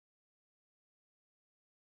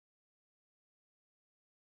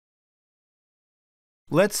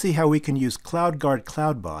Let's see how we can use CloudGuard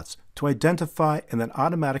CloudBots to identify and then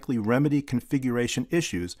automatically remedy configuration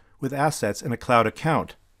issues with assets in a cloud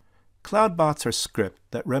account. CloudBots are scripts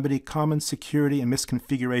that remedy common security and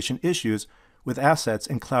misconfiguration issues with assets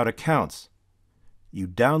in cloud accounts. You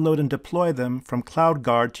download and deploy them from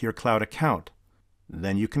CloudGuard to your cloud account.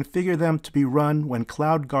 Then you configure them to be run when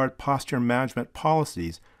CloudGuard posture management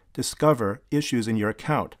policies discover issues in your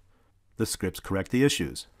account. The scripts correct the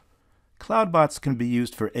issues. CloudBots can be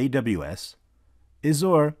used for AWS,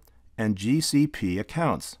 Azure, and GCP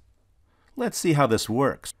accounts. Let's see how this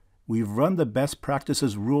works. We've run the best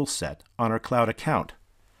practices rule set on our cloud account.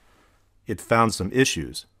 It found some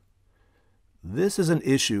issues. This is an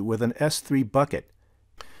issue with an S3 bucket.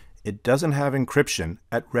 It doesn't have encryption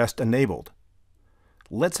at rest enabled.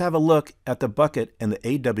 Let's have a look at the bucket in the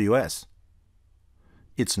AWS.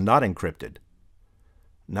 It's not encrypted.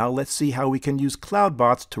 Now let's see how we can use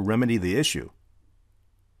CloudBots to remedy the issue.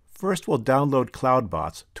 First, we'll download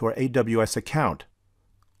CloudBots to our AWS account.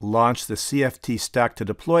 Launch the CFT stack to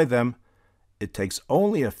deploy them. It takes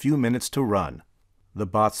only a few minutes to run. The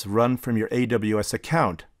bots run from your AWS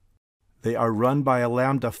account. They are run by a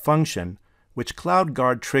Lambda function, which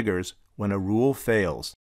CloudGuard triggers when a rule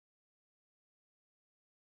fails.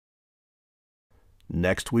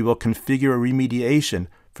 Next, we will configure a remediation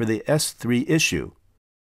for the S3 issue.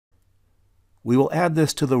 We will add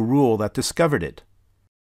this to the rule that discovered it.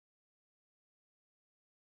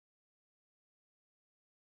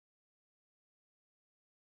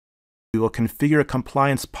 We will configure a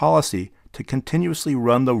compliance policy to continuously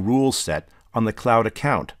run the rule set on the cloud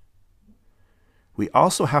account. We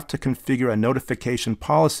also have to configure a notification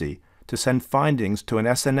policy to send findings to an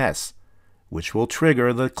SNS, which will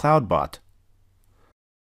trigger the CloudBot.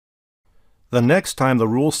 The next time the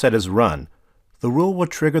rule set is run, the rule will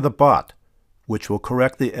trigger the bot, which will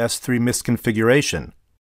correct the S3 misconfiguration.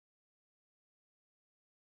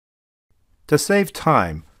 To save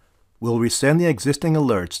time, we'll resend the existing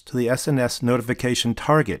alerts to the SNS notification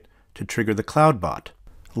target to trigger the CloudBot.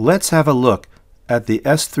 Let's have a look at the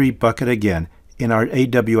S3 bucket again in our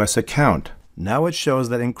AWS account. Now it shows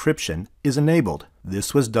that encryption is enabled.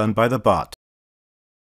 This was done by the bot.